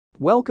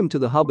Welcome to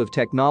the hub of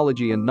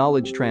technology and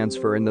knowledge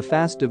transfer in the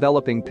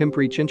fast-developing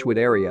Pimpri Chinchwad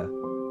area.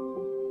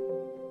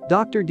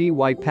 Dr.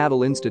 D.Y.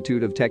 Patil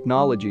Institute of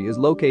Technology is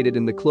located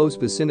in the close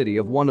vicinity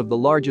of one of the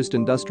largest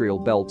industrial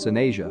belts in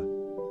Asia.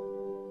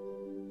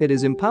 It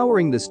is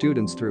empowering the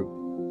students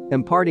through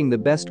imparting the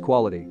best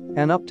quality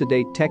and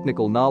up-to-date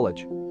technical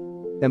knowledge,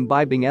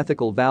 imbibing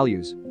ethical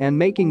values, and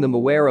making them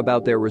aware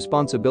about their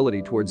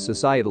responsibility towards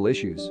societal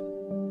issues.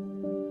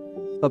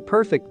 A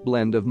perfect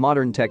blend of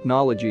modern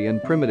technology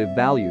and primitive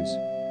values.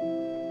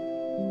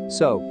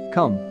 So,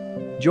 come,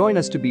 join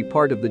us to be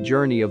part of the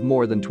journey of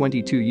more than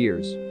 22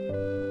 years.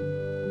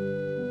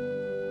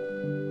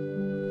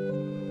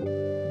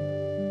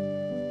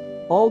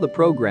 All the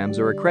programs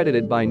are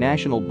accredited by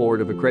National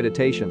Board of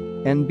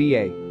Accreditation,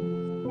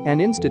 NBA. An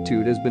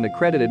institute has been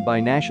accredited by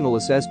National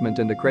Assessment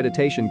and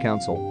Accreditation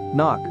Council,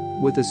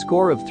 NAAC, with a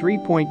score of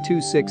 3.26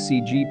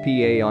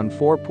 CGPA on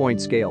 4-point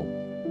scale.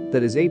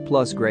 That is A+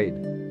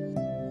 grade.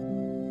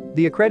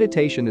 The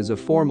accreditation is a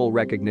formal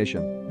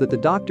recognition that the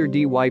Dr.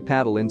 D.Y.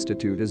 Patil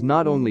Institute has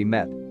not only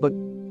met, but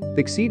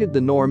exceeded the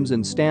norms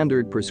and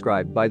standard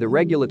prescribed by the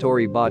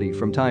regulatory body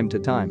from time to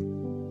time.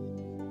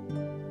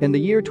 In the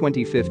year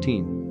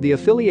 2015, the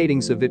affiliating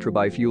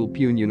Savitribai Phule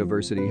Pune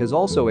University has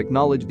also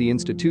acknowledged the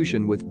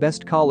institution with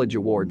Best College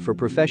Award for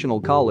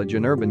Professional College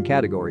and Urban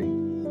category.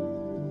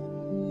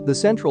 The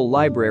central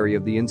library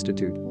of the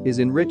institute is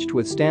enriched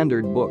with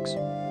standard books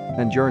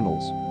and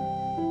journals.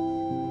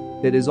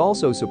 It is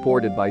also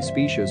supported by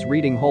spacious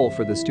reading hall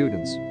for the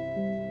students.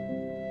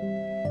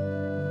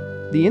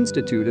 The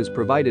institute has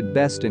provided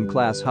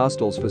best-in-class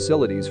hostels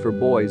facilities for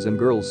boys and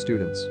girls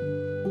students.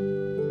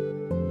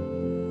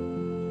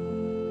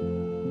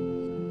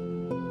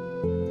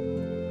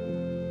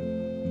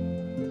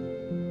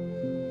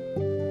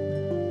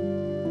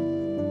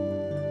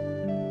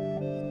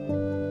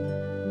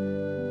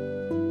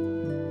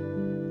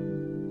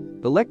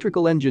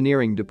 Electrical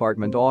Engineering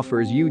Department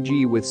offers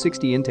UG with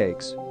 60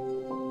 intakes.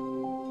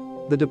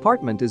 The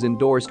department is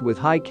endorsed with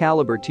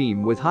high-caliber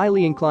team with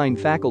highly inclined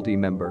faculty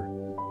member.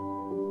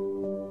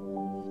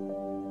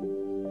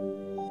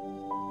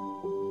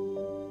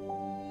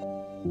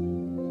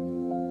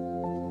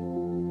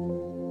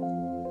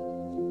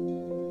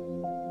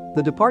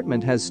 The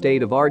department has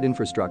state-of-art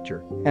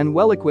infrastructure and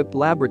well-equipped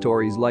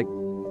laboratories like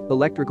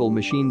Electrical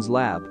Machines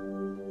Lab,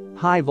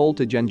 High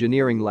Voltage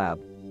Engineering Lab,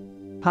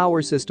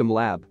 Power System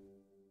Lab,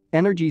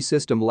 Energy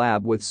System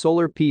Lab with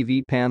solar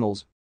PV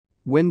panels,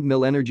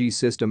 Windmill Energy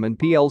System and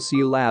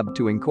PLC Lab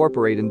to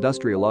incorporate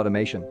industrial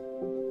automation.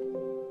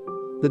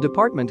 The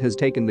department has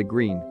taken the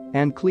Green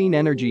and Clean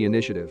Energy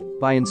Initiative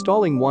by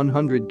installing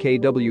 100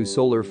 kW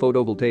solar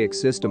photovoltaic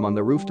system on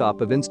the rooftop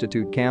of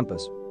Institute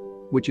campus,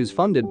 which is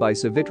funded by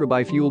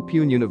Savitribai Phule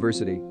Pune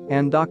University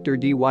and Dr.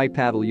 D.Y.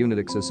 Patil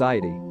Unitic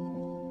Society.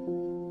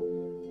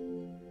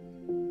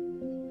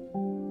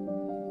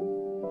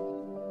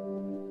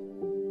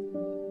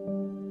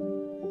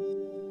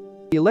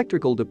 The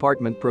electrical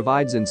department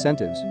provides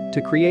incentives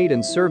to create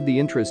and serve the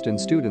interest in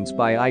students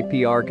by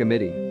IPR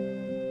committee.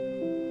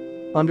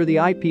 Under the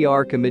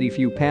IPR committee,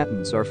 few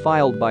patents are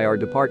filed by our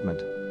department.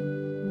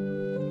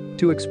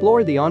 To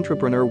explore the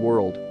entrepreneur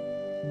world,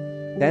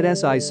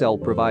 EdSI Cell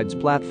provides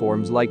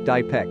platforms like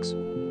DIPEX,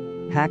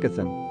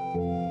 Hackathon,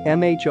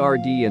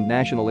 MHRD and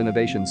National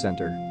Innovation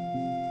Center.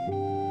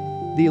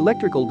 The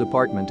electrical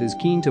department is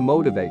keen to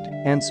motivate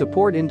and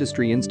support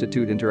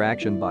industry-institute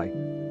interaction by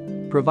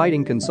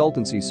providing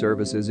consultancy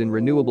services in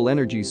renewable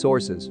energy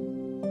sources,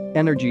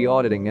 energy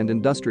auditing and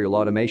industrial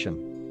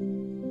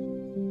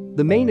automation.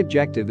 The main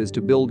objective is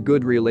to build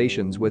good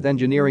relations with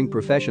engineering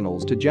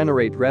professionals to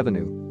generate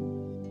revenue.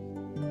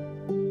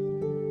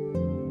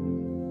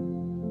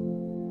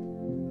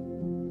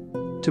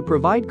 To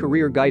provide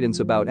career guidance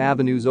about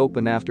avenues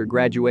open after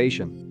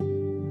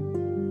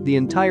graduation. The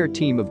entire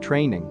team of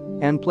training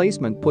and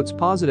placement puts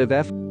positive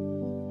effort.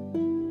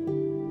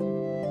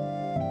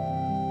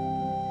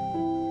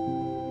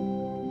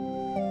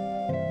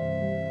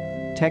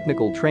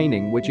 Technical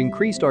training which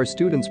increased our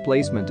students'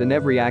 placement in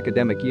every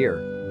academic year.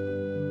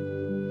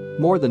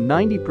 More than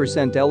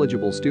 90%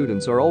 eligible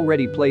students are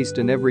already placed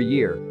in every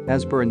year,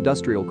 as per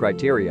industrial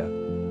criteria.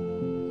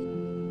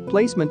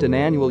 Placement in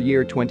annual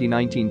year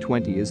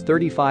 2019-20 is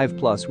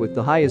 35+ with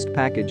the highest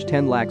package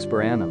 10 lakhs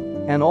per annum,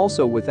 and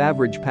also with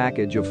average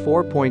package of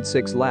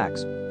 4.6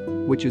 lakhs,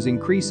 which is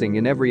increasing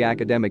in every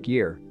academic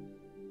year.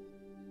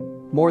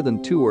 More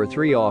than 2 or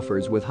 3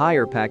 offers with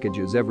higher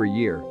packages every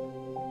year.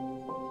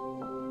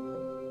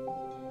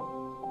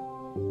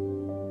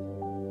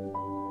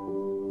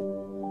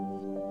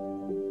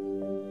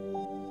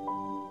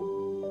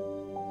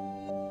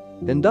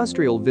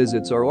 Industrial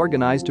visits are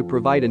organized to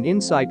provide an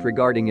insight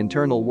regarding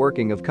internal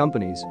working of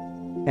companies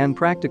and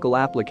practical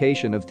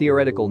application of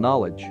theoretical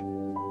knowledge.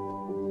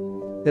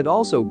 It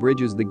also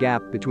bridges the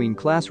gap between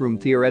classroom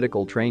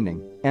theoretical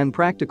training and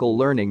practical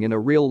learning in a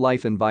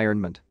real-life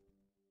environment.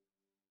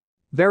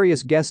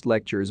 Various guest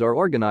lectures are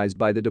organized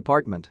by the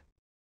department.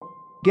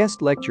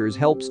 Guest lectures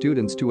help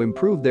students to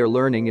improve their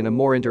learning in a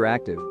more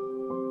interactive,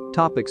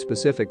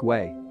 topic-specific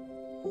way.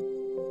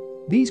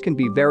 These can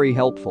be very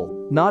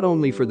helpful, not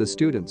only for the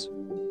students,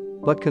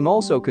 but can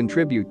also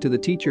contribute to the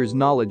teacher's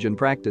knowledge and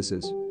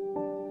practices.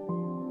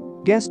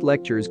 Guest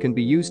lectures can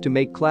be used to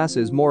make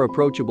classes more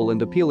approachable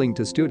and appealing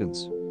to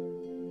students.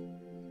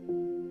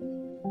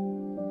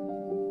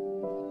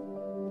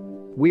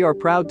 We are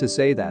proud to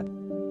say that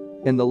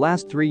in the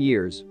last 3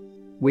 years,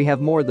 we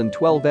have more than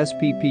 12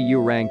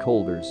 SPPU rank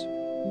holders.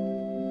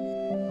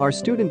 Our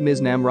student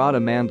Ms.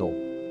 Namrata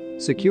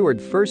Mandal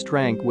secured first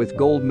rank with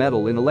gold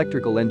medal in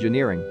electrical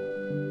engineering.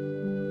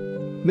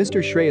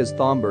 Mr. Shreyas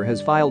Thomber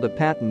has filed a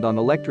patent on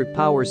electric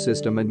power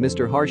system, and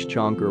Mr. Harsh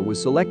Chankar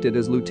was selected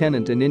as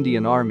lieutenant in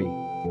Indian Army.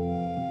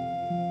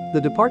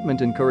 The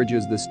department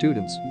encourages the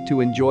students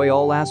to enjoy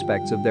all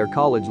aspects of their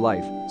college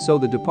life, so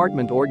the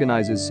department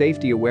organizes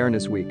Safety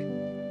Awareness Week,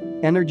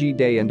 Energy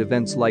Day, and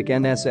events like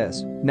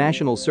NSS,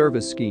 National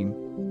Service Scheme,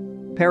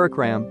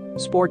 Parikram,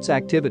 sports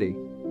activity,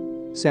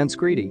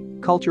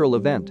 Sanskriti, cultural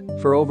event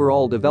for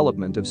overall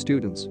development of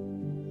students.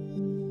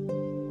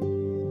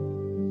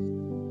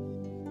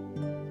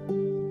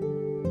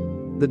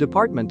 The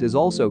department is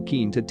also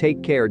keen to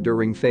take care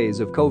during phase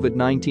of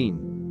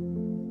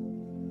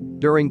COVID-19.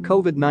 During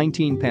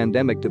COVID-19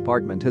 pandemic,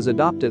 department has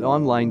adopted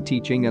online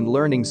teaching and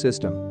learning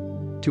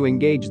system to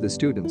engage the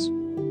students.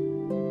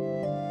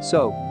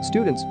 So,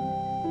 students,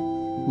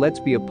 let's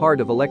be a part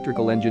of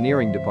electrical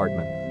engineering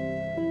department.